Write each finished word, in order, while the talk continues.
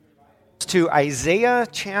To Isaiah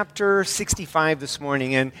chapter 65 this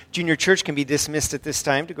morning, and junior church can be dismissed at this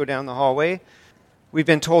time to go down the hallway. We've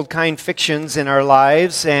been told kind fictions in our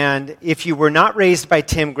lives, and if you were not raised by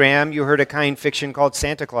Tim Graham, you heard a kind fiction called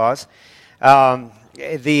Santa Claus.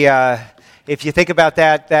 If you think about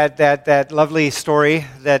that lovely story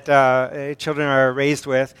that children are raised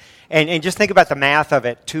with, and just think about the math of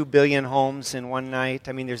it, 2 billion homes in one night.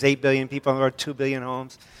 I mean, there's 8 billion people in the world, 2 billion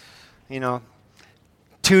homes,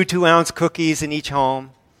 2 2-ounce cookies in each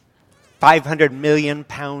home, 500 million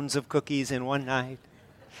pounds of cookies in one night,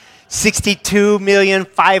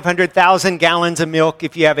 62,500,000 gallons of milk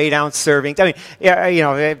if you have 8-ounce servings. I mean,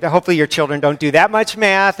 hopefully your children don't do that much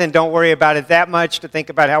math and don't worry about it that much to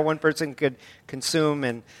think about how one person could consume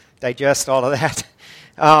and digest all of that.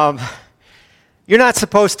 You're not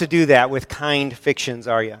supposed to do that with kind fictions,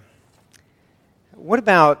 are you? What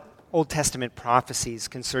about Old Testament prophecies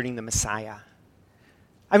concerning the Messiah?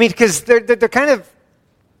 I mean, because they're kind of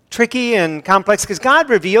tricky and complex, because God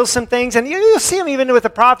reveals some things, and you'll see them even with the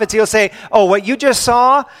prophets. He'll say, oh, what you just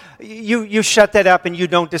saw, you shut that up and you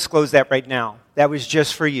don't disclose that right now. That was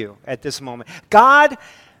just for you at this moment. God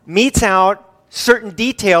metes out certain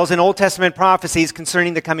details in Old Testament prophecies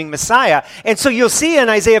concerning the coming Messiah. And so you'll see in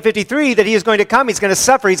Isaiah 53 that he is going to come, he's going to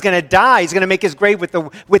suffer, he's going to die, he's going to make his grave with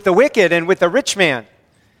the wicked and with the rich man.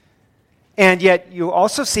 And yet you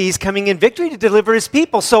also see he's coming in victory to deliver his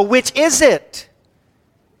people. So which is it?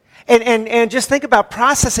 And just think about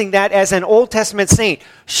processing that as an Old Testament saint.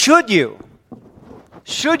 Should you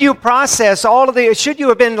process all of the, should you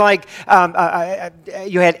have been like,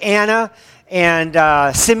 you had Anna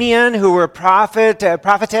and Simeon, who were a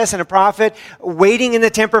prophetess and a prophet, waiting in the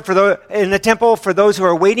temple for those who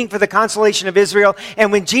are waiting for the consolation of Israel. And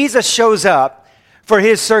when Jesus shows up for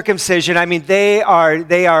his circumcision, I mean, they are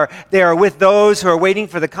with those who are waiting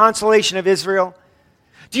for the consolation of Israel.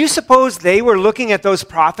 Do you suppose they were looking at those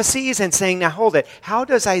prophecies and saying, now hold it, how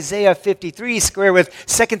does Isaiah 53 square with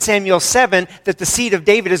 2 Samuel 7 that the seed of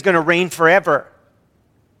David is going to reign forever?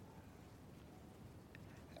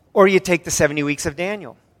 Or you take the 70 weeks of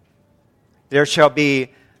Daniel. There shall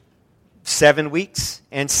be 7 weeks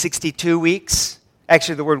and 62 weeks.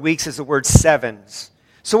 Actually, the word weeks is the word sevens.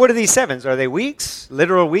 So what are these sevens? Are they weeks?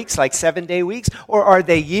 Literal weeks, like 7-day weeks? Or are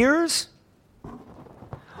they years?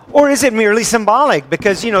 Or is it merely symbolic?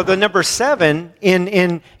 Because, the number 7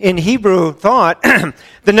 in Hebrew thought,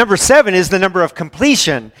 the number 7 is the number of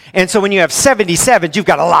completion. And so when you have 77, you've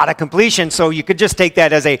got a lot of completion. So you could just take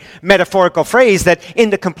that as a metaphorical phrase that in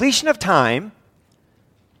the completion of time,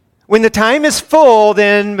 when the time is full,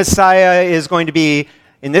 then Messiah is going to be,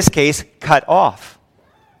 in this case, cut off.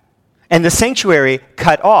 And the sanctuary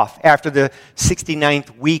cut off after the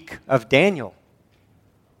 69th week of Daniel.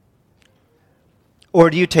 Or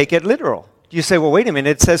do you take it literal? Do you say, well, wait a minute,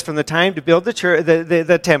 it says from the time to build the church,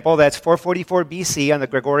 the temple, that's 444 BC on the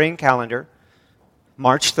Gregorian calendar,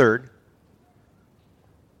 March 3rd,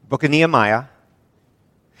 book of Nehemiah.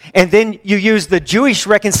 And then you use the Jewish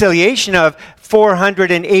reconciliation of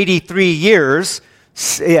 483 years,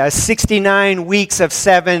 69 weeks of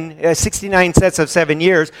 69 sets of 7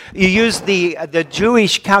 years. You use the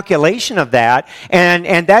Jewish calculation of that,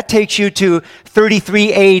 and that takes you to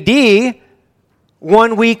 33 AD,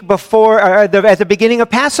 1 week before, at the beginning of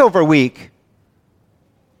Passover week.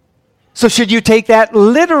 So should you take that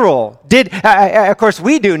literal? Of course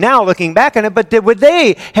we do now looking back on it, but would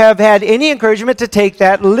they have had any encouragement to take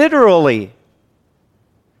that literally?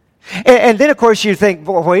 And then, of course, you think,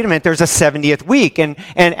 well, wait a minute, there's a 70th week. And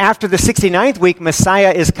after the 69th week,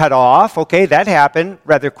 Messiah is cut off. Okay, that happened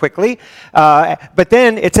rather quickly. But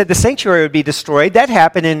then it said the sanctuary would be destroyed. That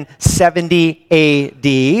happened in 70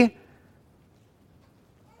 AD.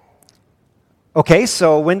 Okay,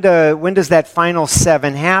 so when does that final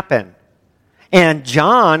 7 happen? And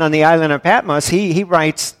John on the island of Patmos, he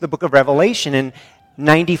writes the book of Revelation in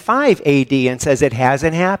 95 AD and says it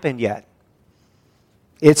hasn't happened yet.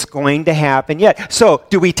 It's going to happen yet. So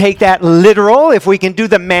do we take that literal? If we can do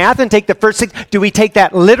the math and take the first 6, do we take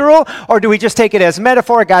that literal? Or do we just take it as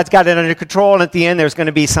metaphor? God's got it under control, and at the end there's going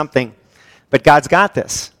to be something. But God's got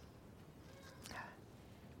this.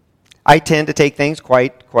 I tend to take things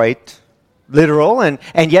quite literal,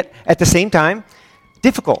 and yet at the same time,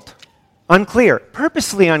 difficult, unclear,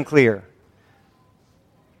 purposely unclear.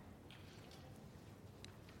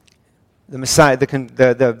 The Messiah,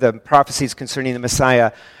 the prophecies concerning the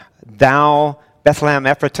Messiah, thou, Bethlehem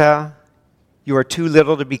Ephratah, you are too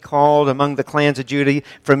little to be called among the clans of Judah.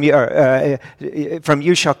 From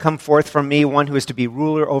you shall come forth from me one who is to be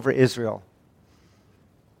ruler over Israel.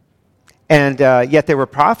 And yet there were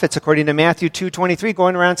prophets, according to Matthew 2:23,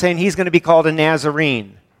 going around saying he's going to be called a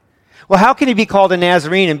Nazarene. Well, how can he be called a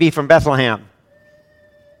Nazarene and be from Bethlehem?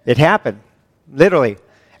 It happened, literally.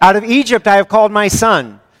 Out of Egypt I have called my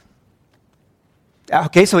son.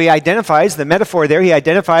 Okay, so he identifies, the metaphor there, he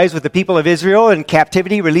identifies with the people of Israel in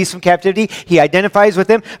captivity, released from captivity. He identifies with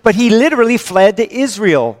them, but he literally fled to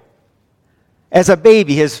Israel. As a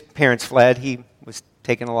baby, his parents fled. He was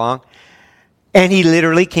taken along. And he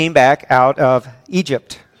literally came back out of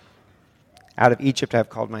Egypt. Out of Egypt I have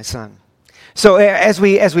called my son. So as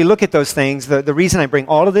we look at those things, the reason I bring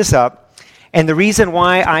all of this up, and the reason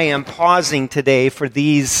why I am pausing today for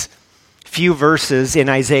these few verses in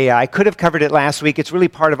Isaiah, I could have covered it last week. It's really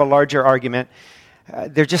part of a larger argument.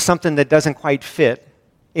 They're just something that doesn't quite fit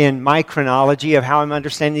in my chronology of how I'm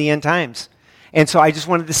understanding the end times. And so I just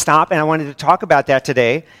wanted to stop, and I wanted to talk about that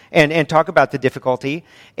today, and talk about the difficulty,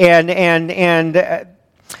 and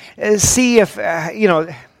see if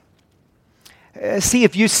see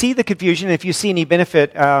if you see the confusion, if you see any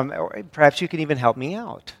benefit, or perhaps you can even help me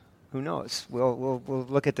out. Who knows? We'll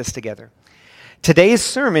look at this together. Today's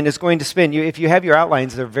sermon is going to spend, if you have your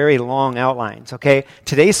outlines, they're very long outlines, okay?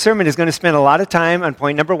 Today's sermon is going to spend a lot of time on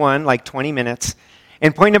point number 1, like 20 minutes.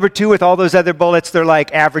 And point number 2, with all those other bullets, they're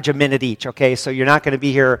like average a minute each, okay? So you're not going to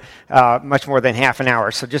be here much more than half an hour.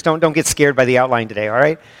 So just don't get scared by the outline today, all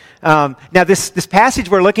right? Now, this passage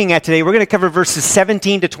we're looking at today, we're going to cover verses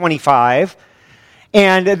 17 to 25.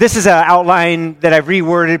 And this is an outline that I've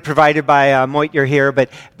reworded, provided by Moitner here. But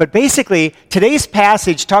basically, today's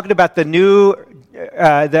passage, talking about the new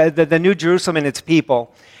Jerusalem and its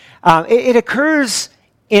people, it occurs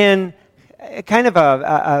in kind of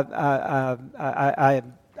a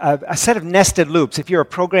set of nested loops. If you're a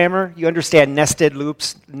programmer, you understand nested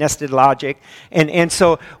loops, nested logic. And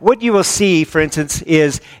so what you will see, for instance,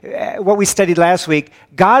 is what we studied last week.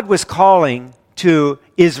 God was calling to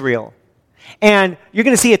Israel. And you're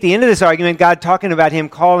going to see at the end of this argument, God talking about him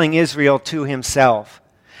calling Israel to himself.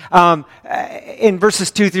 In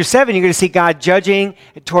verses 2 through 7, you're going to see God judging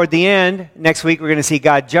toward the end. Next week, we're going to see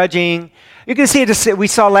God judging. You're going to see, we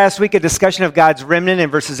saw last week a discussion of God's remnant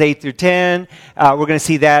in verses 8 through 10. We're going to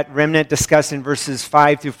see that remnant discussed in verses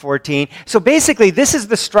 5 through 14. So basically, this is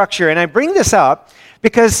the structure. And I bring this up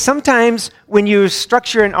because sometimes when you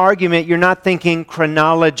structure an argument, you're not thinking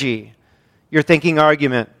chronology. You're thinking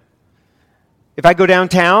argument. If I go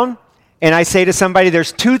downtown and I say to somebody,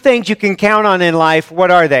 there's 2 things you can count on in life, what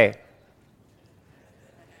are they?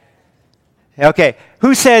 Okay,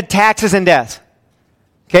 who said taxes and death?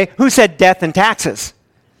 Okay, who said death and taxes?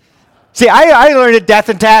 See, I learned it death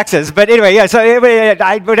and taxes, but anyway, yeah. So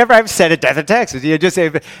whenever I've said it, death and taxes, you just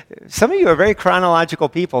say. Some of you are very chronological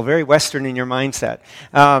people, very Western in your mindset.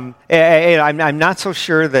 And I'm not so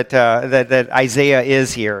sure that Isaiah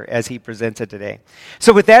is here as he presents it today.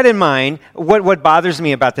 So with that in mind, what bothers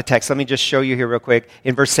me about the text? Let me just show you here real quick.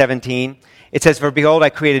 In verse 17, it says, "For behold, I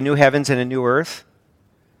create a new heavens and a new earth."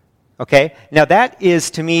 Okay, now that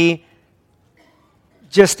is to me,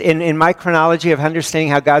 just in my chronology of understanding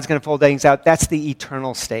how God's going to fold things out, that's the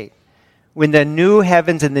eternal state. When the new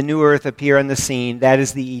heavens and the new earth appear on the scene, that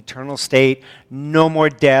is the eternal state. No more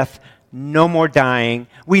death, no more dying.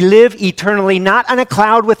 We live eternally, not on a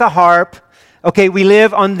cloud with a harp. Okay, we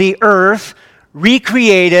live on the earth,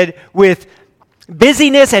 recreated with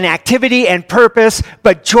busyness and activity and purpose,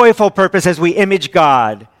 but joyful purpose as we image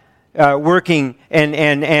God, working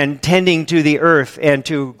and tending to the earth and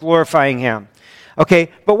to glorifying Him. Okay,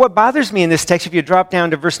 but what bothers me in this text, if you drop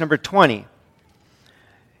down to verse number 20,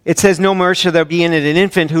 it says, "No more shall there be in it an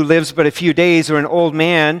infant who lives but a few days, or an old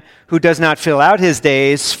man who does not fill out his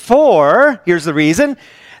days. For," here's the reason,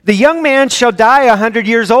 "the young man shall die 100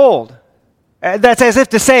 years old." That's as if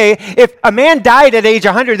to say, if a man died at age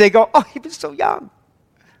 100, they go, "Oh, he was so young."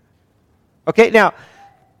 Okay, now,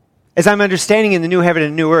 as I'm understanding in the new heaven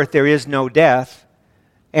and new earth, there is no death.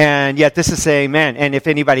 And yet this is saying, man, and if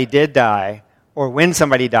anybody did die, or when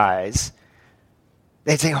somebody dies,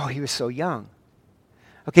 they'd say, "Oh, he was so young."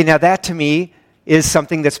 Okay, now that to me is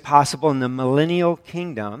something that's possible in the millennial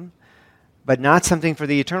kingdom, but not something for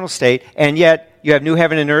the eternal state. And yet you have new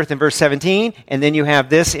heaven and earth in verse 17, and then you have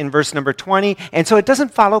this in verse number 20. And so it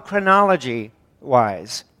doesn't follow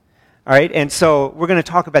chronology-wise. All right, and so we're going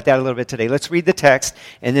to talk about that a little bit today. Let's read the text,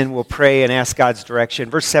 and then we'll pray and ask God's direction.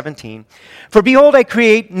 Verse 17, "For behold, I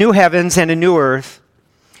create new heavens and a new earth,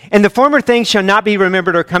 and the former things shall not be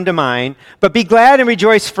remembered or come to mind, but be glad and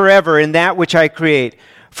rejoice forever in that which I create.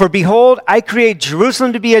 For behold, I create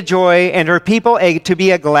Jerusalem to be a joy, and her people to be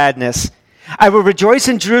a gladness. I will rejoice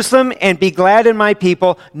in Jerusalem and be glad in my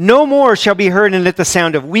people. No more shall be heard in it the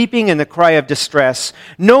sound of weeping and the cry of distress.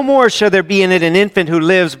 No more shall there be in it an infant who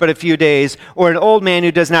lives but a few days, or an old man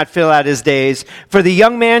who does not fill out his days. For the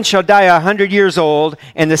young man shall die 100 years old,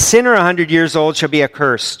 and the sinner 100 years old shall be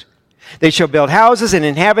accursed. They shall build houses and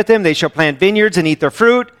inhabit them. They shall plant vineyards and eat their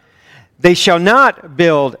fruit. They shall not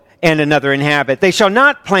build and another inhabit. They shall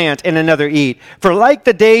not plant and another eat. For like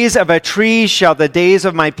the days of a tree shall the days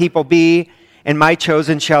of my people be, and my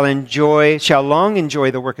chosen shall long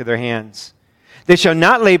enjoy the work of their hands. They shall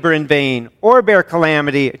not labor in vain, or bear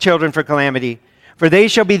children for calamity, for they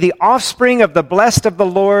shall be the offspring of the blessed of the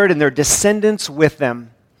Lord, and their descendants with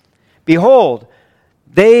them. Behold,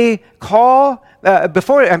 they call,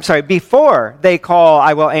 before they call,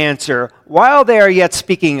 I will answer. While they are yet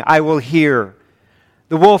speaking, I will hear.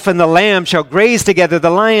 The wolf and the lamb shall graze together. The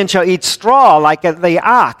lion shall eat straw like the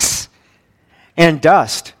ox. And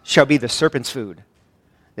dust shall be the serpent's food.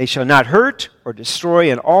 They shall not hurt or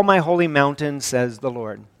destroy in all my holy mountain, says the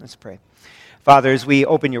Lord. Let's pray. Father, as we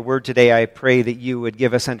open your word today, I pray that you would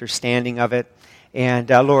give us understanding of it. And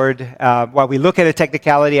Lord, while we look at a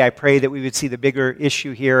technicality, I pray that we would see the bigger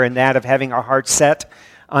issue here, and that of having our hearts set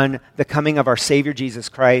on the coming of our Savior, Jesus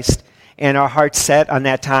Christ, and our hearts set on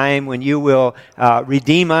that time when you will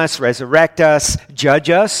redeem us, resurrect us, judge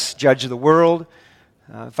the world.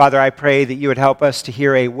 Father, I pray that you would help us to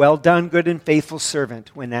hear a well done, good and faithful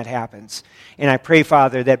servant when that happens. And I pray,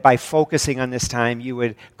 Father, that by focusing on this time, you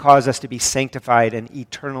would cause us to be sanctified and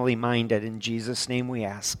eternally minded. In Jesus' name we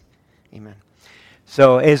ask. Amen.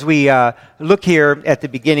 So as we look here at the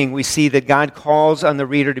beginning, we see that God calls on the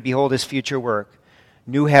reader to behold his future work.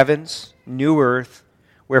 New heavens, new earth,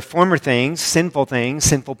 where former things, sinful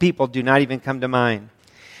people do not even come to mind.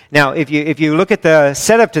 Now, if you look at the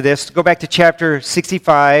setup to this, go back to chapter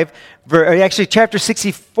 65, chapter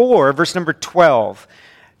 64, verse number 12.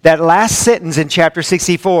 That last sentence in chapter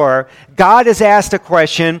 64, God has asked a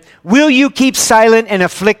question, will you keep silent and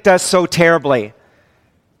afflict us so terribly?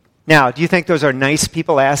 Now, do you think those are nice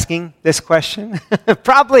people asking this question?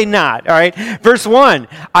 Probably not, all right? Verse 1,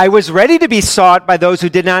 I was ready to be sought by those who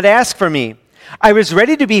did not ask for me. I was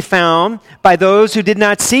ready to be found by those who did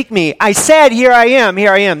not seek me. I said, here I am,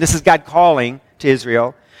 here I am. This is God calling to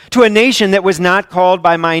Israel. To a nation that was not called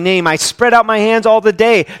by my name. I spread out my hands all the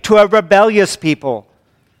day to a rebellious people.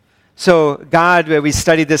 So God, we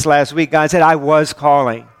studied this last week, God said, I was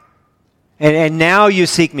calling. And now you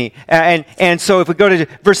seek me. And so if we go to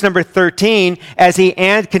verse number 13, as he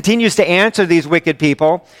continues to answer these wicked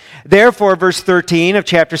people, therefore, verse 13 of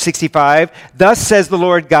chapter 65, thus says the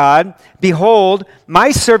Lord God, behold, my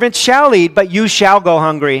servant shall eat, but you shall go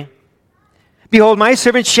hungry. Behold, my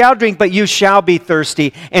servant shall drink, but you shall be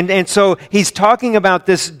thirsty. And so he's talking about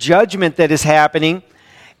this judgment that is happening.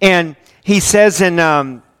 And he says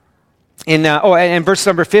in verse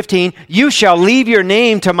number 15, you shall leave your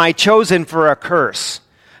name to my chosen for a curse.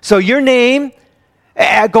 So your name,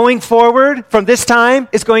 going forward from this time,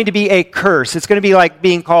 is going to be a curse. It's going to be like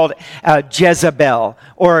being called Jezebel,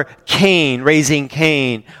 or Cain, raising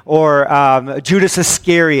Cain, or Judas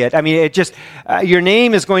Iscariot. I mean, your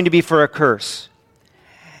name is going to be for a curse.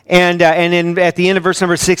 And at the end of verse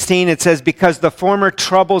number 16, it says, because the former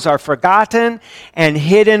troubles are forgotten and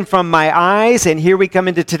hidden from my eyes. And here we come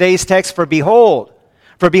into today's text, for behold,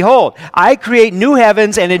 I create new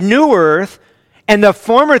heavens and a new earth, and the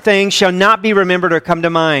former things shall not be remembered or come to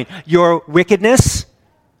mind. Your wickedness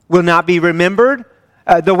will not be remembered.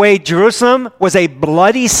 The way Jerusalem was a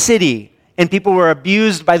bloody city and people were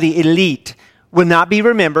abused by the elite will not be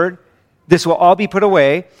remembered. This will all be put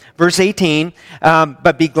away. Verse 18,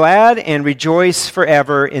 but be glad and rejoice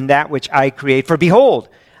forever in that which I create. For behold,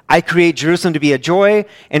 I create Jerusalem to be a joy,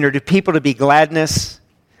 and her people to be gladness.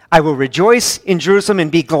 I will rejoice in Jerusalem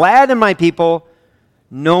and be glad in my people.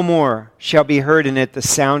 No more shall be heard in it the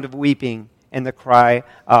sound of weeping and the cry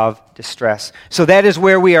of distress. So that is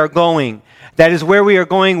where we are going. That is where we are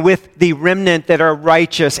going with the remnant that are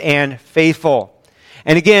righteous and faithful.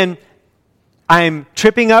 And again, I'm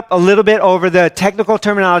tripping up a little bit over the technical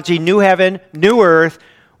terminology, new heaven, new earth,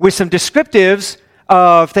 with some descriptives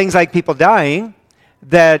of things like people dying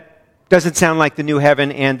that doesn't sound like the new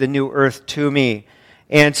heaven and the new earth to me.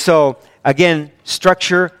 And so, again,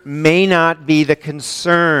 structure may not be the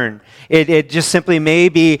concern. It just simply may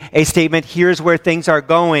be a statement, here's where things are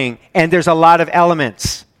going, and there's a lot of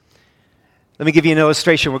elements. Let me give you an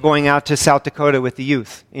illustration. We're going out to South Dakota with the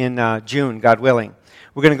youth in June, God willing.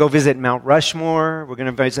 We're going to go visit Mount Rushmore. We're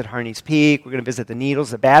going to visit Harney's Peak. We're going to visit the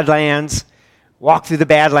Needles, the Badlands, walk through the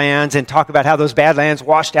Badlands and talk about how those Badlands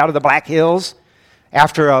washed out of the Black Hills.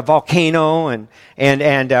 after a volcano, and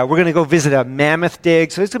we're going to go visit a mammoth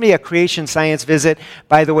dig. So it's going to be a creation science visit.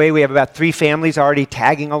 By the way, we have about 3 families already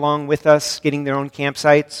tagging along with us, getting their own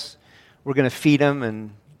campsites. We're going to feed them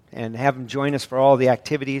and have them join us for all the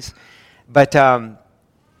activities. But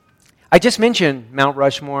I just mentioned Mount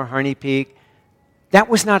Rushmore, Harney Peak. That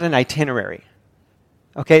was not an itinerary.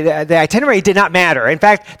 Okay, the itinerary did not matter. In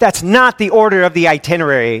fact, that's not the order of the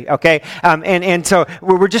itinerary, okay? And so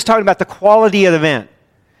we're just talking about the quality of the event.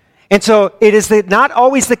 And so it is not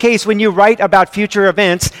always the case when you write about future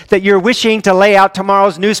events that you're wishing to lay out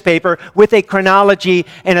tomorrow's newspaper with a chronology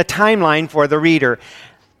and a timeline for the reader.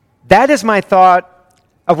 That is my thought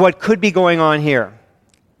of what could be going on here.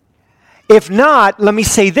 If not, let me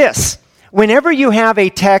say this. Whenever you have a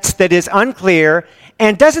text that is unclear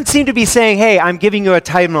and doesn't seem to be saying, hey, I'm giving you a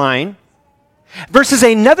timeline, versus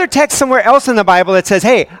another text somewhere else in the Bible that says,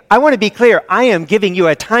 hey, I want to be clear, I am giving you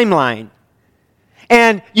a timeline.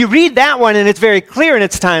 And you read that one and it's very clear in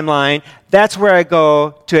its timeline, that's where I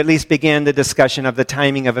go to at least begin the discussion of the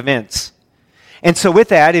timing of events. And so with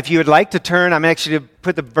that, if you would like to turn, I'm actually going to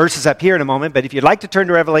put the verses up here in a moment, but if you'd like to turn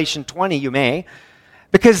to Revelation 20, you may.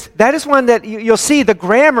 Because that is one that you'll see the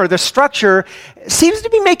grammar, the structure, seems to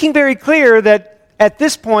be making very clear that at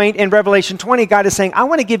this point in Revelation 20, God is saying, I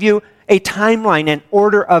want to give you a timeline, an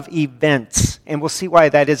order of events. And we'll see why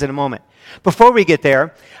that is in a moment. Before we get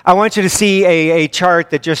there, I want you to see a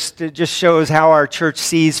chart that just shows how our church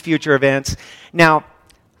sees future events. Now,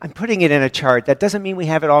 I'm putting it in a chart. That doesn't mean we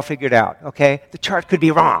have it all figured out, okay? The chart could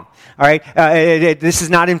be wrong, all right? This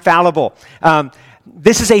is not infallible.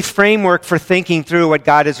 This is a framework for thinking through what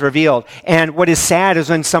God has revealed. And what is sad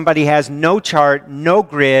is when somebody has no chart, no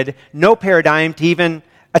grid, no paradigm to even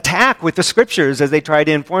attack with the Scriptures as they try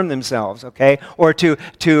to inform themselves, okay? Or to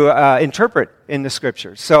interpret in the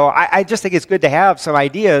Scriptures. So I just think it's good to have some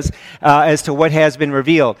ideas as to what has been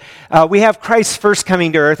revealed. We have Christ's first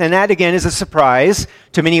coming to earth, and that again is a surprise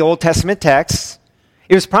to many Old Testament texts.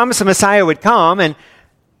 It was promised the Messiah would come, and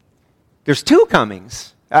there's 2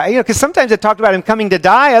 comings. Because sometimes it talked about him coming to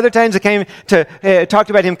die. Other times it talked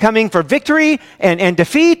about him coming for victory and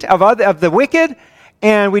defeat of the wicked.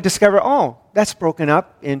 And we discover, that's broken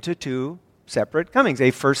up into 2 separate comings.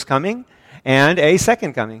 A first coming and a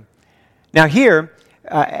second coming. Now here,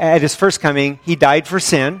 at his first coming, he died for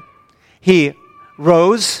sin. He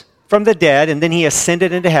rose from the dead, and then he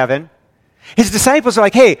ascended into heaven. His disciples are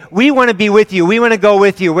like, hey, we want to be with you. We want to go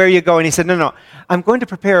with you. Where you go? And he said, no, I'm going to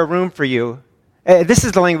prepare a room for you. This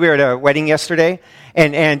is the language. We were at a wedding yesterday,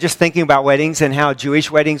 and just thinking about weddings and how Jewish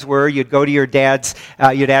weddings were. You'd go to your dad's,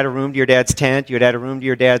 you'd add a room to your dad's tent, you'd add a room to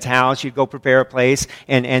your dad's house, you'd go prepare a place,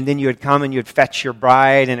 and then you would come and you'd fetch your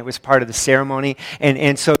bride, and it was part of the ceremony.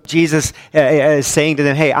 And so Jesus is saying to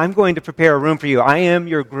them, hey, I'm going to prepare a room for you. I am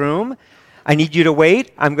your groom. I need you to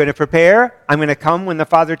wait. I'm going to prepare. I'm going to come when the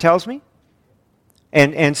Father tells me.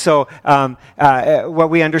 And so what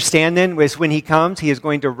we understand then is when he comes, he is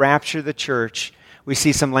going to rapture the church. We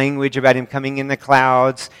see some language about him coming in the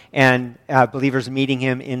clouds and believers meeting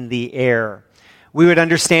him in the air. We would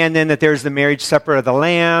understand then that there's the marriage supper of the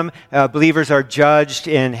Lamb. Believers are judged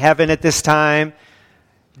in heaven at this time.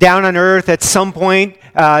 Down on earth, at some point,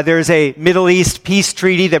 there's a Middle East peace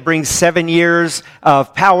treaty that brings 7 years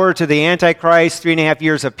of power to the Antichrist, 3.5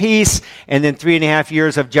 years of peace, and then 3.5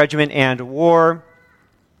 years of judgment and war.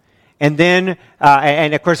 And then,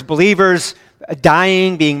 and of course, believers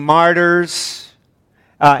dying, being martyrs.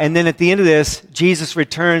 And then at the end of this, Jesus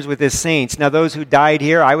returns with his saints. Now, those who died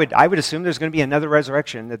here, I would assume there's going to be another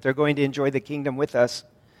resurrection, that they're going to enjoy the kingdom with us,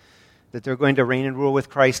 that they're going to reign and rule with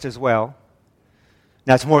Christ as well.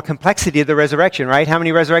 Now, it's more complexity of the resurrection, right? How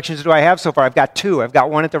many resurrections do I have so far? I've got 2. I've got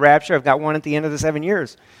one at the rapture. I've got one at the end of the 7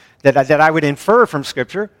 years that I would infer from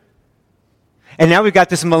Scripture. And now we've got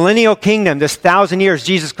this millennial kingdom, this 1,000 years.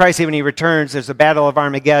 Jesus Christ, when he returns, there's a battle of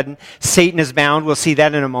Armageddon. Satan is bound. We'll see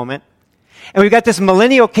that in a moment. And we've got this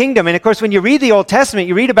millennial kingdom. And of course, when you read the Old Testament,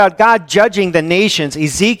 you read about God judging the nations.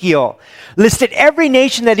 Ezekiel listed every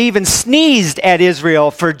nation that even sneezed at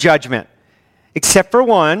Israel for judgment, except for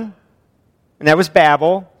one, and that was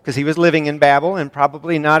Babel, because he was living in Babel, and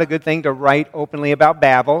probably not a good thing to write openly about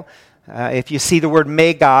Babel. If you see the word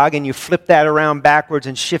Magog and you flip that around backwards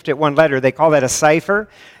and shift it one letter, they call that a cipher,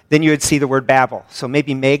 then you would see the word Babel. So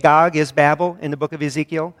maybe Magog is Babel in the book of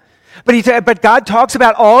Ezekiel. But God talks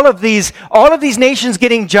about all of these nations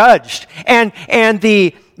getting judged, and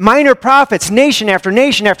the minor prophets, nation after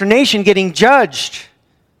nation after nation, getting judged.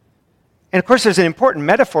 And of course, there's an important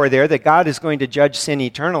metaphor there that God is going to judge sin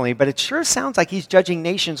eternally, but it sure sounds like he's judging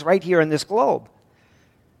nations right here in this globe.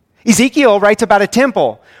 Ezekiel writes about a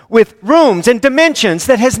temple with rooms and dimensions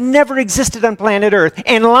that has never existed on planet Earth,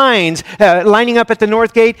 and lines lining up at the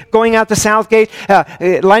north gate, going out the south gate,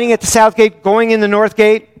 lining at the south gate, going in the north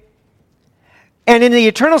gate. And in the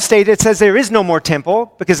eternal state, it says there is no more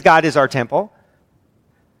temple because God is our temple.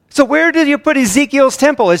 So where did you put Ezekiel's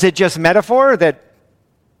temple? Is it just metaphor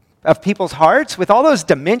of people's hearts with all those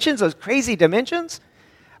dimensions, those crazy dimensions?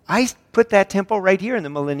 I put that temple right here in the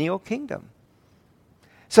millennial kingdom.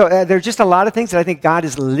 So there are just a lot of things that I think God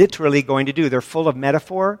is literally going to do. They're full of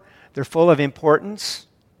metaphor. They're full of importance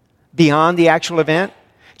beyond the actual event.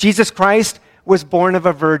 Jesus Christ was born of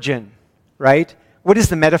a virgin, right? What is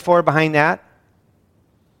the metaphor behind that?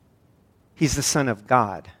 He's the Son of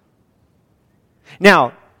God.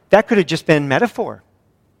 Now, that could have just been metaphor.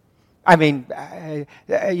 I mean,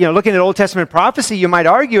 looking at Old Testament prophecy, you might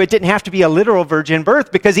argue it didn't have to be a literal virgin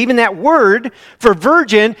birth, because even that word for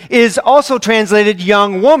virgin is also translated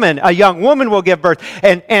young woman. A young woman will give birth.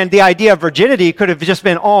 And the idea of virginity could have just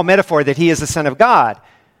been all metaphor, that he is the Son of God.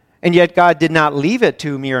 And yet God did not leave it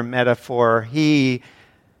to mere metaphor. He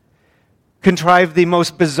contrived the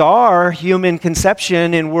most bizarre human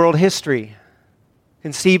conception in world history,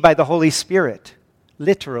 conceived by the Holy Spirit,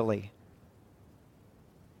 literally,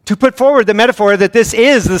 to put forward the metaphor that this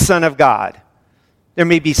is the Son of God. There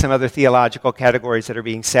may be some other theological categories that are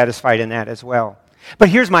being satisfied in that as well. But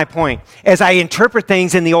here's my point. As I interpret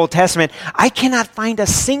things in the Old Testament, I cannot find a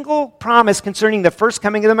single promise concerning the first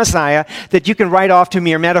coming of the Messiah that you can write off to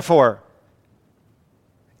mere metaphor.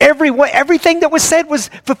 Everything that was said was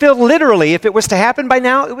fulfilled literally. If it was to happen by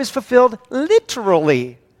now, it was fulfilled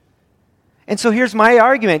literally. And so here's my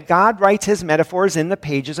argument. God writes his metaphors in the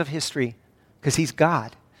pages of history because he's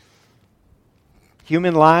God.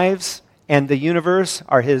 Human lives and the universe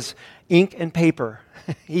are his ink and paper.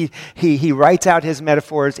 He writes out his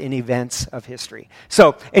metaphors in events of history.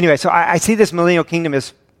 So anyway, I see this millennial kingdom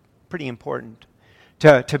as pretty important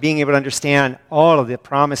to being able to understand all of the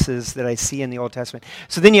promises that I see in the Old Testament.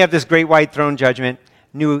 So then you have this great white throne judgment,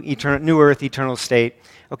 new earth, eternal state.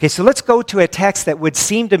 Okay, so let's go to a text that would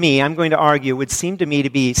seem to me, I'm going to argue, would seem to me to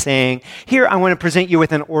be saying, here I want to present you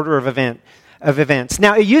with an order of events.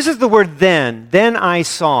 Now, it uses the word then I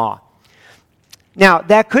saw. Now,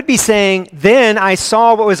 that could be saying, then I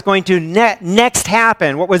saw what was going to next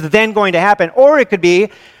happen, what was then going to happen. Or it could be,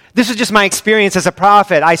 this is just my experience as a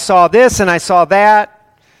prophet. I saw this and I saw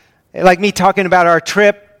that. Like me talking about our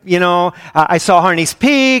trip, I saw Harney's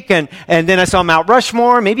Peak and then I saw Mount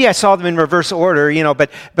Rushmore. Maybe I saw them in reverse order,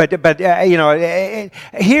 but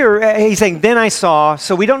here he's saying, then I saw.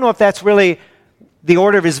 So we don't know if that's really the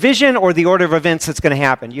order of his vision or the order of events that's going to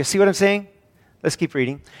happen. You see what I'm saying? Let's keep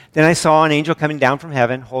reading. Then I saw an angel coming down from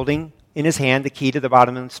heaven, holding in his hand the key to the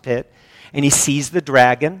bottomless pit, and he seized the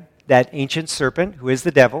dragon, that ancient serpent, who is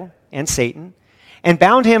the devil and Satan, and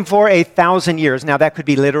bound him for 1,000 years. Now, that could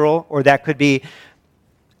be literal, or that could be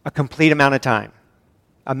a complete amount of time,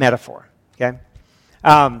 a metaphor, okay?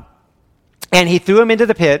 And he threw him into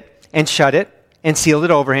the pit and shut it and sealed it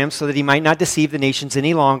over him so that he might not deceive the nations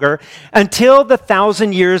any longer until the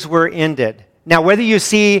 1,000 years were ended. Now, whether you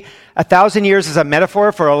see 1,000 years as a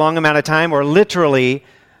metaphor for a long amount of time or literally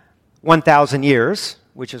 1,000 years,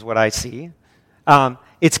 which is what I see,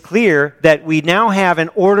 it's clear that we now have an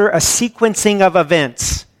order, a sequencing of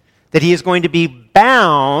events, that he is going to be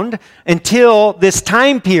bound until this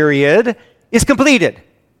time period is completed,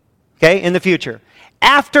 okay, in the future.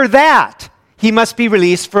 After that, he must be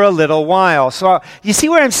released for a little while. So you see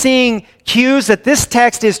where I'm seeing cues that this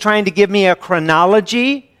text is trying to give me a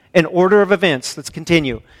chronology, an order of events. Let's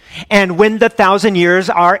continue. And when the 1,000 years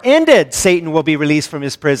are ended, Satan will be released from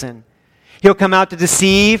his prison. He'll come out to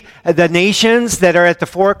deceive the nations that are at the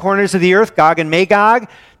four corners of the earth, Gog and Magog,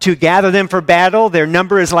 to gather them for battle. Their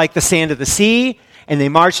number is like the sand of the sea. And they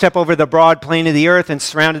marched up over the broad plain of the earth and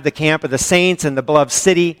surrounded the camp of the saints and the beloved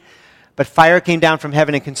city. But fire came down from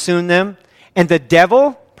heaven and consumed them. And the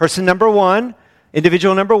devil, person number one,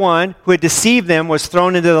 individual number one, who had deceived them, was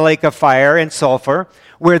thrown into the lake of fire and sulfur,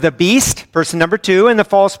 where the beast, person number two, and the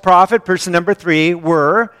false prophet, person number three,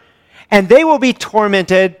 were. And they will be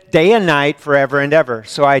tormented day and night forever and ever.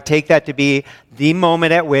 So I take that to be the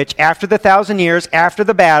moment at which, after the 1,000 years, after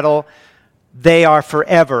the battle, they are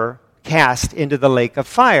forever cast into the lake of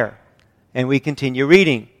fire. And we continue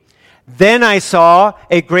reading. Then I saw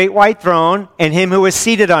a great white throne and him who was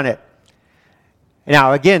seated on it.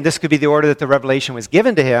 Now, again, this could be the order that the revelation was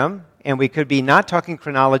given to him, and we could be not talking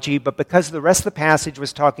chronology, but because the rest of the passage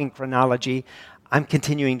was talking chronology, I'm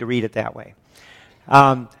continuing to read it that way.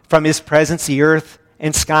 From his presence, the earth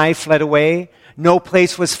and sky fled away. No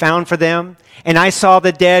place was found for them. And I saw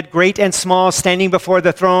the dead, great and small, standing before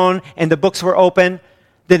the throne, and the books were open.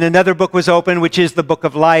 Then another book was opened, which is the book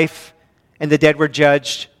of life, and the dead were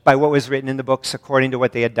judged by what was written in the books according to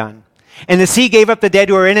what they had done. And the sea gave up the dead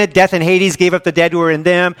who were in it. Death and Hades gave up the dead who were in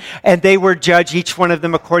them. And they were judged, each one of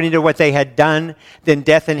them, according to what they had done. Then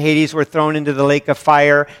death and Hades were thrown into the lake of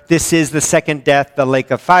fire. This is the second death, the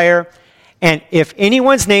lake of fire. And if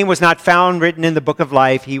anyone's name was not found written in the book of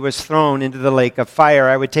life, he was thrown into the lake of fire.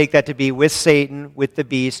 I would take that to be with Satan, with the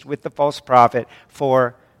beast, with the false prophet,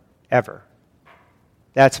 forever.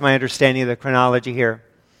 That's my understanding of the chronology here.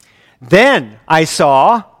 Then I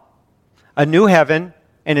saw a new heaven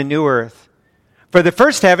and a new earth. For the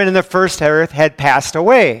first heaven and the first earth had passed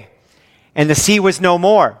away, and the sea was no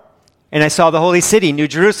more. And I saw the holy city, New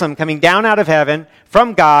Jerusalem, coming down out of heaven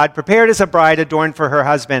from God, prepared as a bride adorned for her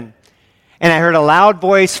husband. And I heard a loud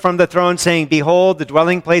voice from the throne saying, Behold, the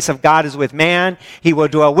dwelling place of God is with man. He will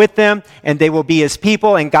dwell with them, and they will be his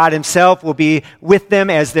people, and God himself will be with them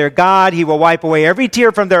as their God. He will wipe away every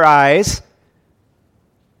tear from their eyes.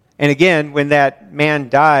 And again, when that man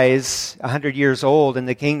dies 100 years old in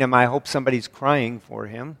the kingdom, I hope somebody's crying for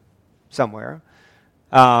him somewhere.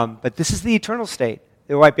 But this is the eternal state.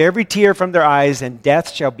 They will wipe every tear from their eyes, and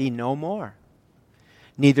death shall be no more.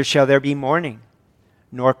 Neither shall there be mourning,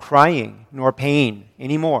 nor crying, nor pain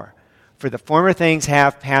anymore. For the former things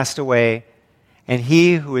have passed away. And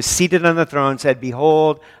he who is seated on the throne said,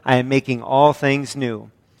 Behold, I am making all things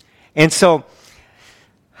new. And so,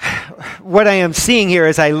 what I am seeing here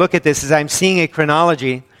as I look at this is I'm seeing a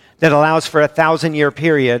chronology that allows for a 1,000-year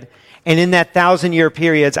period. And in that 1,000-year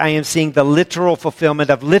periods, I am seeing the literal fulfillment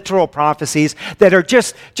of literal prophecies that are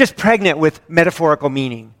just pregnant with metaphorical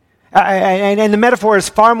meaning. And the metaphor is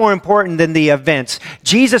far more important than the events.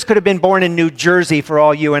 Jesus could have been born in New Jersey for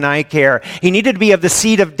all you and I care. He needed to be of the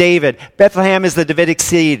seed of David. Bethlehem is the Davidic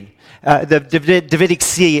seed,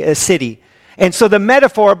 city. And so the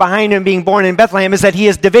metaphor behind him being born in Bethlehem is that he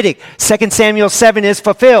is Davidic. 2 Samuel 7 is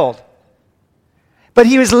fulfilled. But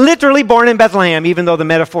he was literally born in Bethlehem, even though the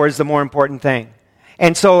metaphor is the more important thing.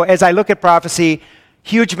 And so as I look at prophecy,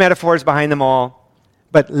 huge metaphors behind them all,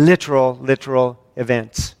 but literal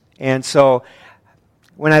events. And so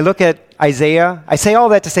when I look at Isaiah, I say all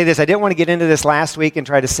that to say this. I didn't want to get into this last week and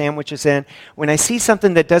try to sandwich this in. When I see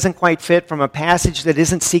something that doesn't quite fit from a passage that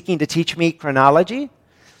isn't seeking to teach me chronology,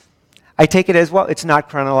 I take it as, well, it's not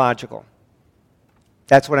chronological.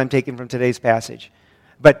 That's what I'm taking from today's passage.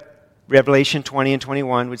 But Revelation 20 and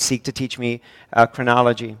 21 would seek to teach me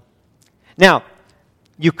chronology. Now,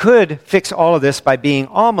 you could fix all of this by being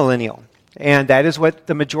all millennial. And that is what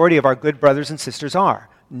the majority of our good brothers and sisters are.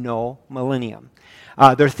 No millennium.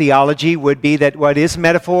 Their theology would be that what is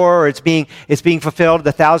metaphor, or it's being fulfilled.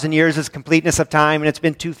 The 1,000 years is completeness of time, and it's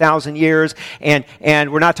been 2,000 years. And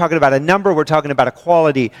we're not talking about a number, we're talking about a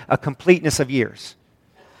quality, a completeness of years.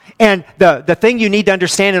 And the thing you need to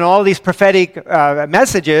understand in all of these prophetic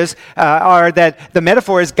messages are that the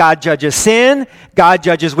metaphor is God judges sin, God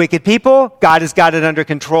judges wicked people, God has got it under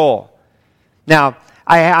control. Now,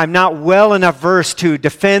 I'm not well enough versed to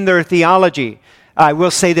defend their theology. I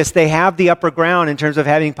will say this, they have the upper ground in terms of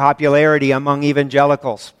having popularity among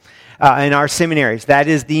evangelicals in our seminaries. That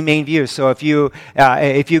is the main view. So if you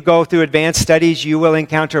go through advanced studies, you will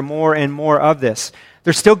encounter more and more of this.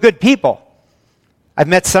 They're still good people. I've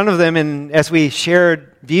met some of them, and as we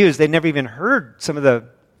shared views, they'd never even heard some of the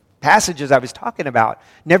passages I was talking about,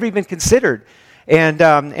 never even considered. But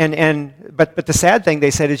the sad thing,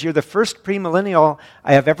 they said, is you're the first premillennial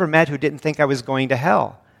I have ever met who didn't think I was going to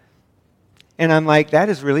hell. And I'm like, that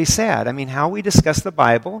is really sad. I mean, how we discuss the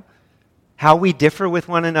Bible, how we differ with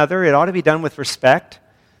one another, it ought to be done with respect.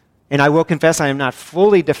 And I will confess I am not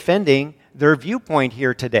fully defending their viewpoint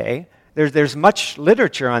here today. There's much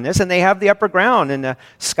literature on this, and they have the upper ground in a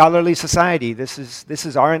scholarly society. This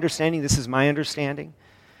is our understanding. This is my understanding.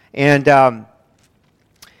 And I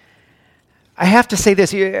have to say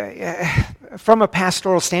this, from a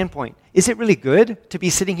pastoral standpoint, is it really good to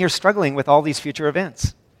be sitting here struggling with all these future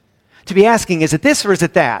events? To be asking, is it this or is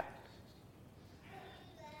it that?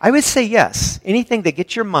 I would say yes. Anything that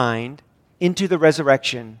gets your mind into the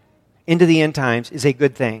resurrection, into the end times, is a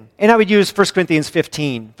good thing. And I would use 1 Corinthians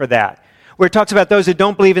 15 for that, where it talks about those who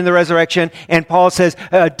don't believe in the resurrection, and Paul says,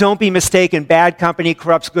 don't be mistaken, bad company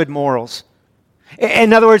corrupts good morals.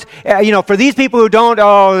 In other words, for these people who don't,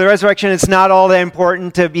 the resurrection, it's not all that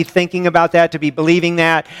important to be thinking about that, to be believing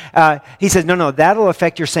that. He says, no, that'll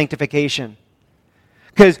affect your sanctification.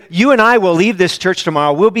 Because you and I will leave this church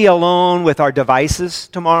tomorrow. We'll be alone with our devices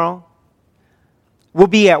tomorrow. We'll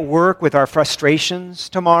be at work with our frustrations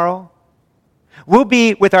tomorrow. We'll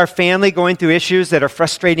be with our family going through issues that are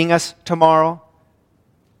frustrating us tomorrow.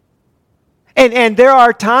 And there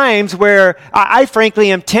are times where I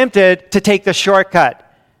frankly am tempted to take the shortcut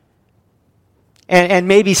and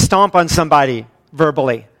maybe stomp on somebody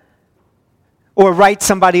verbally, or write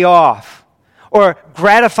somebody off, or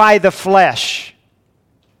gratify the flesh.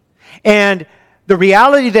 And the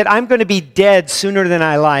reality that I'm going to be dead sooner than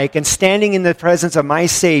I like and standing in the presence of my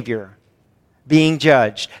Savior being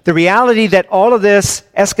judged, the reality that all of this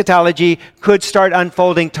eschatology could start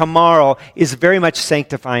unfolding tomorrow is very much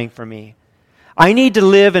sanctifying for me. I need to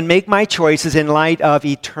live and make my choices in light of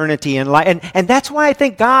eternity. And that's why I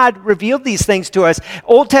think God revealed these things to us.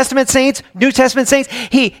 Old Testament saints, New Testament saints,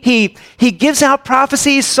 He gives out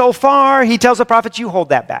prophecies so far. He tells the prophets, you hold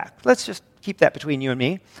that back. Let's just keep that between you and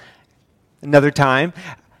me. Another time,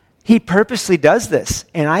 He purposely does this.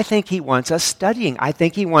 And I think He wants us studying. I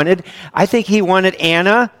think He wanted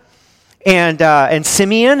Anna and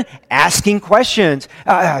Simeon asking questions.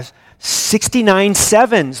 69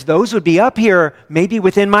 sevens, those would be up here maybe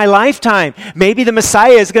within my lifetime. Maybe the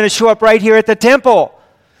Messiah is going to show up right here at the temple,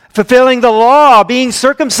 fulfilling the law, being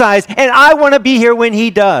circumcised, and I want to be here when He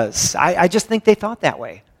does. I just think they thought that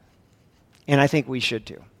way. And I think we should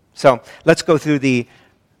too. So let's go through the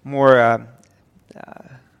more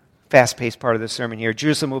fast-paced part of the sermon here.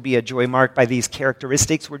 Jerusalem will be a joy marked by these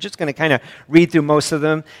characteristics. We're just going to kind of read through most of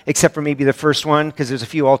them, except for maybe the first one, because there's a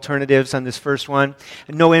few alternatives on this first one.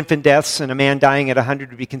 No infant deaths, and a man dying at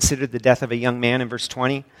 100 would be considered the death of a young man in verse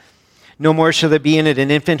 20. No more shall there be in it an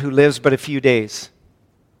infant who lives but a few days,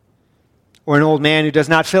 or an old man who does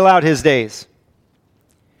not fill out his days.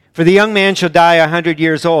 For the young man shall die 100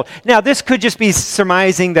 years old. Now, this could just be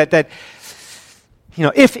surmising that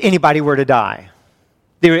if anybody were to die,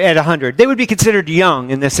 they were at 100. They would be considered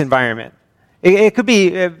young in this environment. It could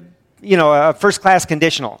be, a first-class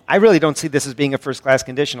conditional. I really don't see this as being a first-class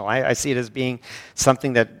conditional. I see it as being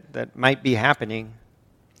something that might be happening.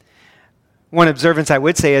 One observance I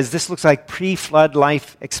would say is this looks like pre-flood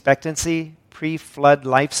life expectancy, pre-flood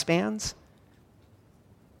lifespans.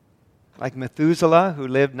 Like Methuselah, who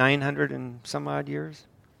lived 900 and some odd years.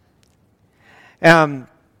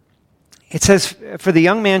 It says, for the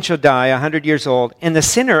young man shall die 100 years old, and the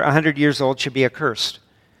sinner 100 years old should be accursed.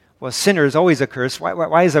 Well, a sinner is always accursed.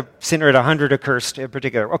 Why is a sinner at 100 accursed in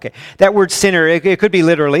particular? Okay, that word sinner, it could be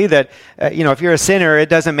literally that, if you're a sinner, it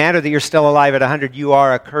doesn't matter that you're still alive at 100. You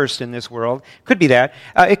are accursed in this world. Could be that.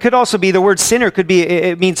 It could also be, the word sinner could be,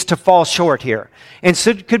 it means to fall short here. And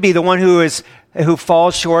so it could be the one who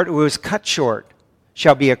falls short, who is cut short,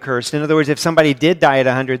 shall be accursed. In other words, if somebody did die at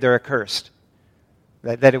 100, they're accursed.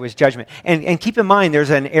 That it was judgment. And keep in mind, there's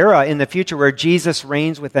an era in the future where Jesus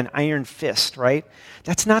reigns with an iron fist, right?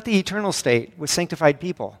 That's not the eternal state with sanctified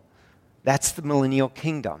people. That's the millennial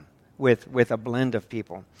kingdom with a blend of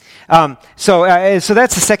people. So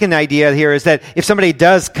that's the second idea here, is that if somebody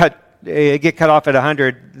does get cut off at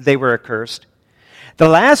 100, they were accursed. The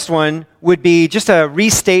last one would be just a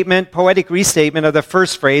restatement, poetic restatement of the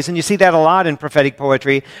first phrase, and you see that a lot in prophetic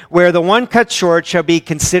poetry, where the one cut short shall be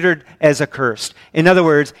considered as accursed. In other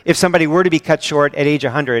words, if somebody were to be cut short at age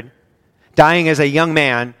 100, dying as a young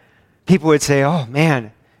man, people would say, oh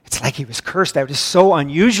man, it's like he was cursed. That was so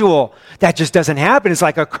unusual. That just doesn't happen. It's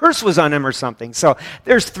like a curse was on him or something. So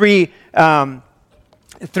there's three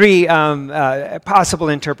possible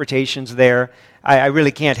interpretations there. I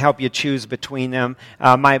really can't help you choose between them.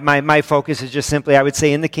 My focus is just simply, I would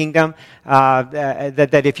say, in the kingdom,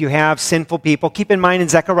 that if you have sinful people, keep in mind in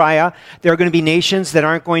Zechariah, there are going to be nations that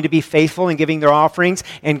aren't going to be faithful in giving their offerings.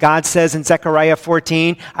 And God says in Zechariah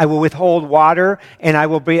 14, I will withhold water, and I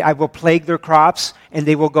will plague their crops, and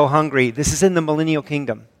they will go hungry. This is in the millennial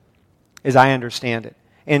kingdom, as I understand it.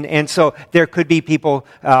 And so there could be people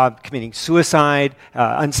committing suicide,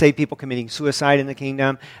 unsaved people committing suicide in the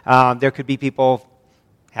kingdom. There could be people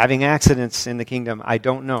having accidents in the kingdom. I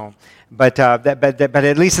don't know. But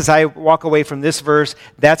at least as I walk away from this verse,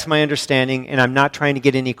 that's my understanding, and I'm not trying to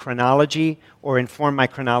get any chronology or inform my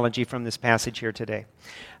chronology from this passage here today.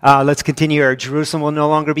 Let's continue here. Jerusalem will no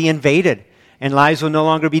longer be invaded, and lives will no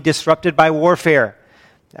longer be disrupted by warfare.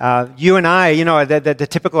 You and I, the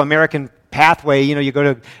typical American pathway, you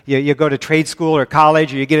go to trade school or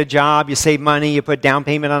college, or you get a job, you save money, you put down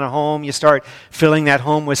payment on a home, you start filling that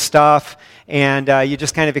home with stuff, and you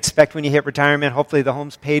just kind of expect when you hit retirement, hopefully the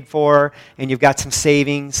home's paid for, and you've got some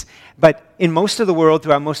savings. But in most of the world,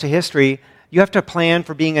 throughout most of history, you have to plan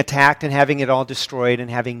for being attacked and having it all destroyed and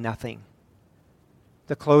having nothing.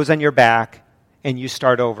 The clothes on your back, and you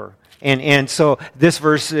start over. And so this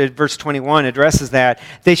verse 21 addresses that.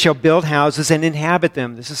 They shall build houses and inhabit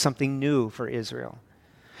them. This is something new for Israel.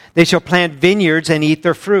 They shall plant vineyards and eat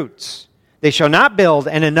their fruits. They shall not build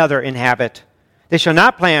and another inhabit. They shall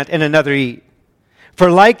not plant and another eat. For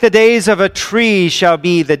like the days of a tree shall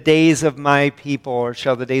be the days of my people, or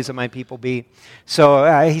shall the days of my people be. So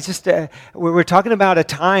we're talking about a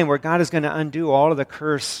time where God is going to undo all of the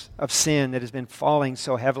curse of sin that has been falling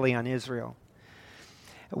so heavily on Israel.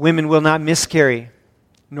 Women will not miscarry,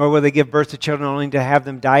 nor will they give birth to children only to have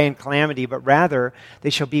them die in calamity, but rather they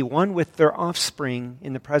shall be one with their offspring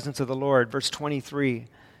in the presence of the Lord. Verse 23.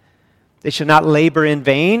 They shall not labor in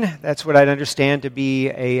vain. That's what I'd understand to be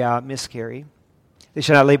a miscarry. They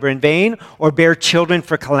shall not labor in vain or bear children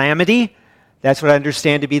for calamity. That's what I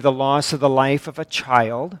understand to be the loss of the life of a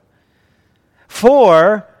child.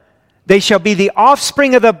 For they shall be the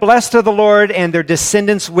offspring of the blessed of the Lord and their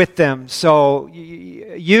descendants with them. So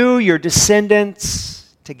your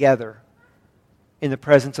descendants together in the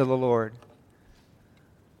presence of the Lord.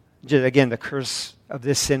 Again, the curse of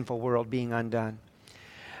this sinful world being undone.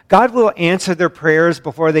 God will answer their prayers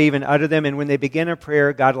before they even utter them, and when they begin a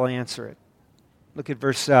prayer, God will answer it. Look at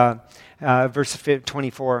verse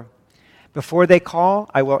 24. Before they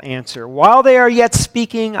call, I will answer. While they are yet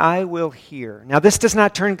speaking, I will hear. Now, this does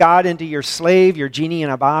not turn God into your slave, your genie in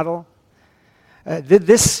a bottle.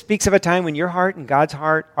 This speaks of a time when your heart and God's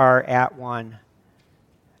heart are at one.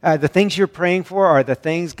 The things you're praying for are the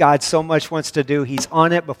things God so much wants to do. He's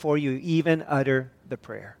on it before you even utter the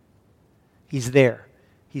prayer. He's there.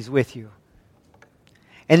 He's with you.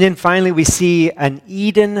 And then finally, we see an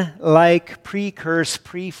Eden-like pre-curse,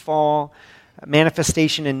 pre-fall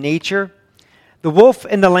manifestation in nature. The wolf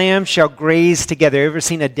and the lamb shall graze together. Ever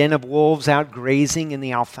seen a den of wolves out grazing in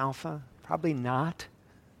the alfalfa? Probably not.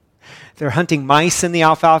 They're hunting mice in the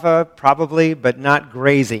alfalfa, probably, but not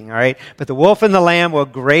grazing, all right? But the wolf and the lamb will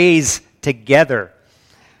graze together.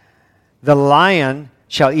 The lion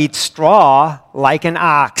shall eat straw like an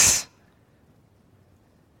ox.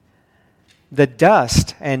 The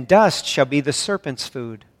dust shall be the serpent's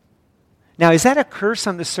food. Now, is that a curse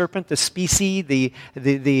on the serpent, the species,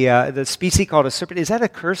 the species called a serpent? Is that a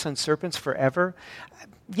curse on serpents forever?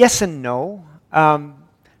 Yes and no.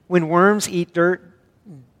 When worms eat dirt,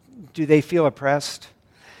 do they feel oppressed?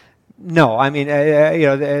 No. I mean, they're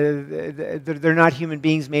not human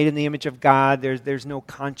beings made in the image of God. There's no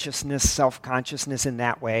consciousness, self-consciousness in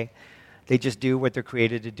that way. They just do what they're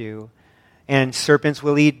created to do. And serpents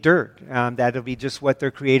will eat dirt. That'll be just what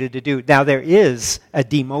they're created to do. Now, there is a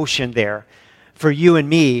demotion there for you and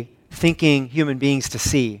me, thinking human beings to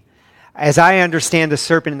see. As I understand the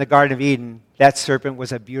serpent in the Garden of Eden, that serpent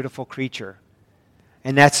was a beautiful creature.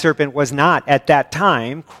 And that serpent was not, at that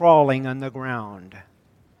time, crawling on the ground.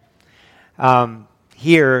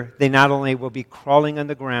 Here, they not only will be crawling on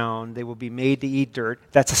the ground, they will be made to eat dirt.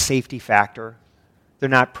 That's a safety factor. They're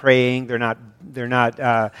not preying. They're not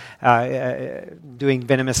doing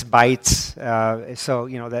venomous bites. So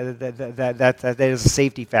that is a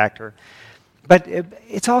safety factor. But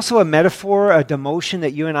it's also a metaphor, a demotion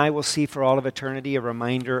that you and I will see for all of eternity, a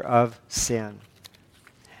reminder of sin.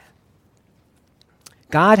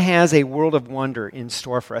 God has a world of wonder in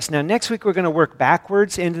store for us. Now, next week we're going to work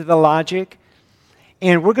backwards into the logic,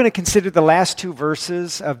 and we're going to consider the last two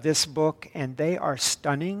verses of this book, and they are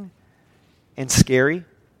stunning and scary,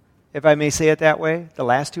 if I may say it that way. The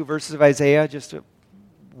last two verses of Isaiah,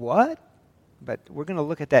 what? But we're going to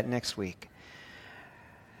look at that next week.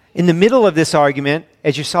 In the middle of this argument,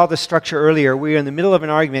 as you saw the structure earlier, we are in the middle of an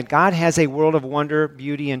argument. God has a world of wonder,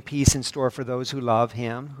 beauty, and peace in store for those who love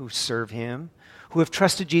Him, who serve Him, who have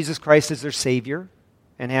trusted Jesus Christ as their Savior,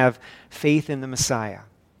 and have faith in the Messiah.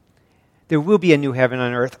 There will be a new heaven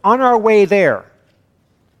on earth. On our way there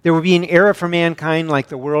will be an era for mankind like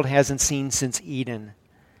the world hasn't seen since Eden.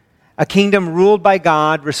 A kingdom ruled by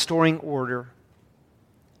God, restoring order.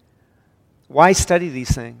 Why study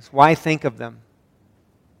these things? Why think of them?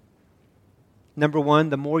 Number one,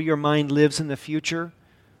 the more your mind lives in the future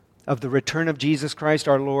of the return of Jesus Christ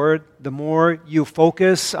our Lord, the more you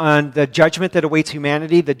focus on the judgment that awaits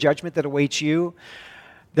humanity, the judgment that awaits you,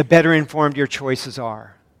 the better informed your choices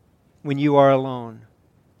are when you are alone.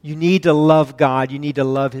 You need to love God. You need to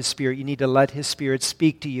love His Spirit. You need to let His Spirit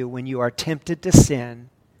speak to you when you are tempted to sin.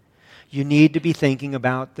 You need to be thinking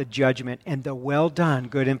about the judgment and the well done,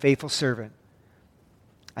 good and faithful servant.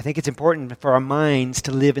 I think it's important for our minds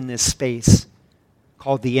to live in this space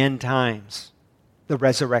called the end times, the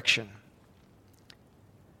resurrection.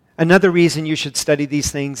 Another reason you should study these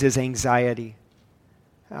things is anxiety.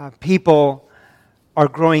 People are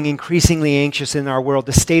growing increasingly anxious in our world,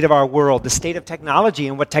 the state of our world, the state of technology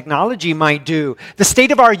and what technology might do, the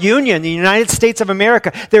state of our union, the United States of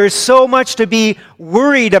America. There is so much to be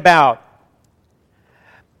worried about.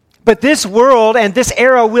 But this world and this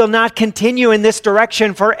era will not continue in this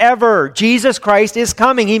direction forever. Jesus Christ is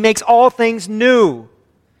coming. He makes all things new.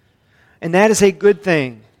 And that is a good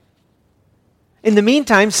thing. In the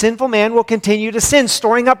meantime, sinful man will continue to sin,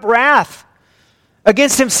 storing up wrath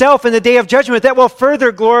against himself in the day of judgment that will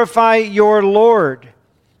further glorify your Lord.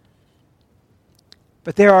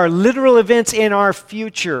 But there are literal events in our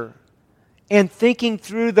future, and thinking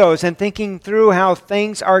through those and thinking through how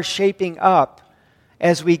things are shaping up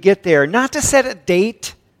as we get there. Not to set a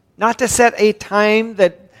date, not to set a time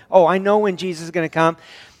that, oh, I know when Jesus is going to come,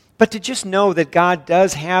 but to just know that God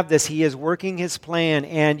does have this. He is working His plan,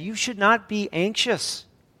 and you should not be anxious.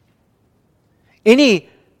 Any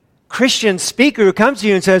Christian speaker who comes to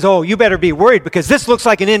you and says, oh, you better be worried because this looks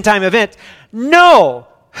like an end-time event. No!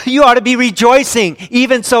 You ought to be rejoicing.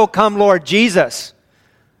 Even so, come Lord Jesus.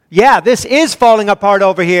 Yeah, this is falling apart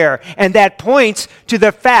over here. And that points to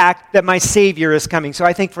the fact that my Savior is coming. So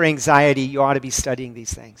I think for anxiety, you ought to be studying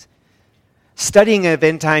these things. Studying of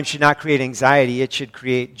end time should not create anxiety. It should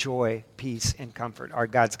create joy, peace, and comfort. Our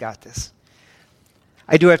God's got this.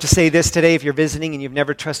 I do have to say this today. If you're visiting and you've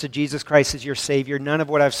never trusted Jesus Christ as your Savior, none of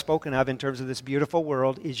what I've spoken of in terms of this beautiful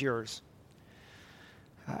world is yours.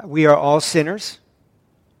 We are all sinners.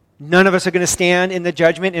 None of us are going to stand in the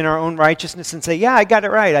judgment in our own righteousness and say, yeah, I got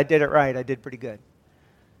it right, I did pretty good.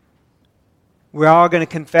 We're all going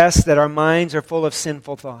to confess that our minds are full of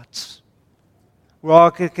sinful thoughts. We're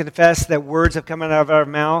all going to confess that words have come out of our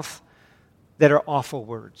mouth that are awful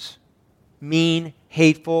words. Mean,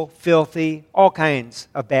 hateful, filthy, all kinds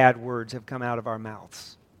of bad words have come out of our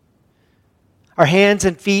mouths. Our hands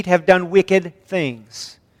and feet have done wicked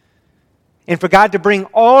things. And for God to bring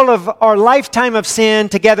all of our lifetime of sin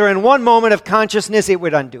together in one moment of consciousness, it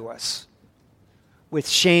would undo us. With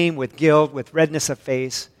shame, with guilt, with redness of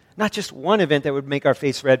face. Not just one event that would make our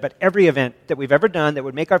face red, but every event that we've ever done that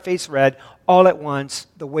would make our face red all at once,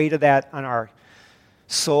 the weight of that on our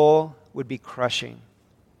soul would be crushing.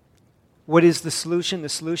 What is the solution? The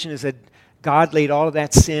solution is that God laid all of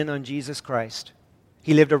that sin on Jesus Christ.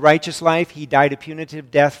 He lived a righteous life. He died a punitive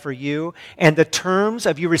death for you. And the terms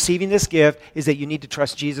of you receiving this gift is that you need to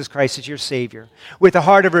trust Jesus Christ as your Savior. With a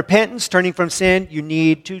heart of repentance, turning from sin, you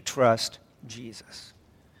need to trust Jesus.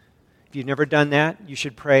 If you've never done that, you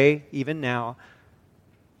should pray even now,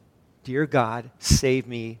 dear God, save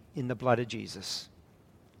me in the blood of Jesus.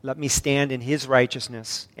 Let me stand in His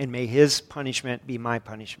righteousness, and may His punishment be my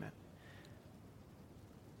punishment.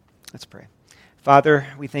 Let's pray. Father,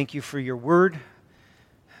 we thank you for your word.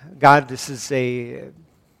 God, this is a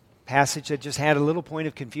passage that just had a little point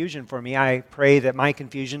of confusion for me. I pray that my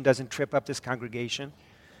confusion doesn't trip up this congregation.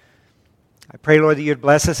 I pray, Lord, that you'd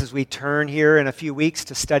bless us as we turn here in a few weeks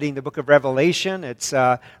to studying the book of Revelation. It's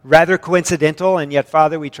rather coincidental, and yet,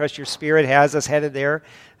 Father, we trust your Spirit has us headed there,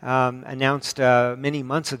 announced many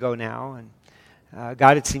months ago now. And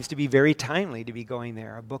God, it seems to be very timely to be going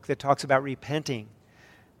there, a book that talks about repenting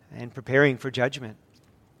and preparing for judgment,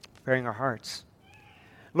 preparing our hearts.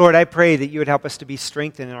 Lord, I pray that you would help us to be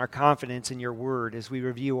strengthened in our confidence in your word. As we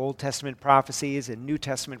review Old Testament prophecies and New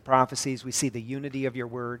Testament prophecies, we see the unity of your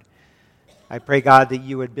word. I pray, God, that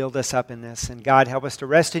you would build us up in this. And God, help us to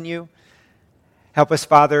rest in you. Help us,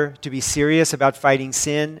 Father, to be serious about fighting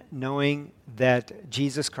sin, knowing that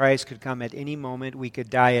Jesus Christ could come at any moment. We could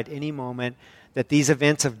die at any moment. That these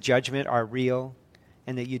events of judgment are real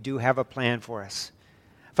and that you do have a plan for us.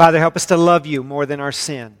 Father, help us to love you more than our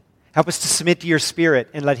sin. Help us to submit to your Spirit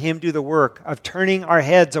and let Him do the work of turning our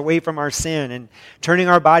heads away from our sin and turning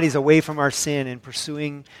our bodies away from our sin and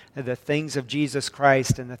pursuing the things of Jesus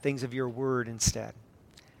Christ and the things of your word instead.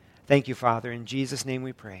 Thank you, Father. In Jesus' name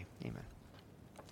we pray. Amen.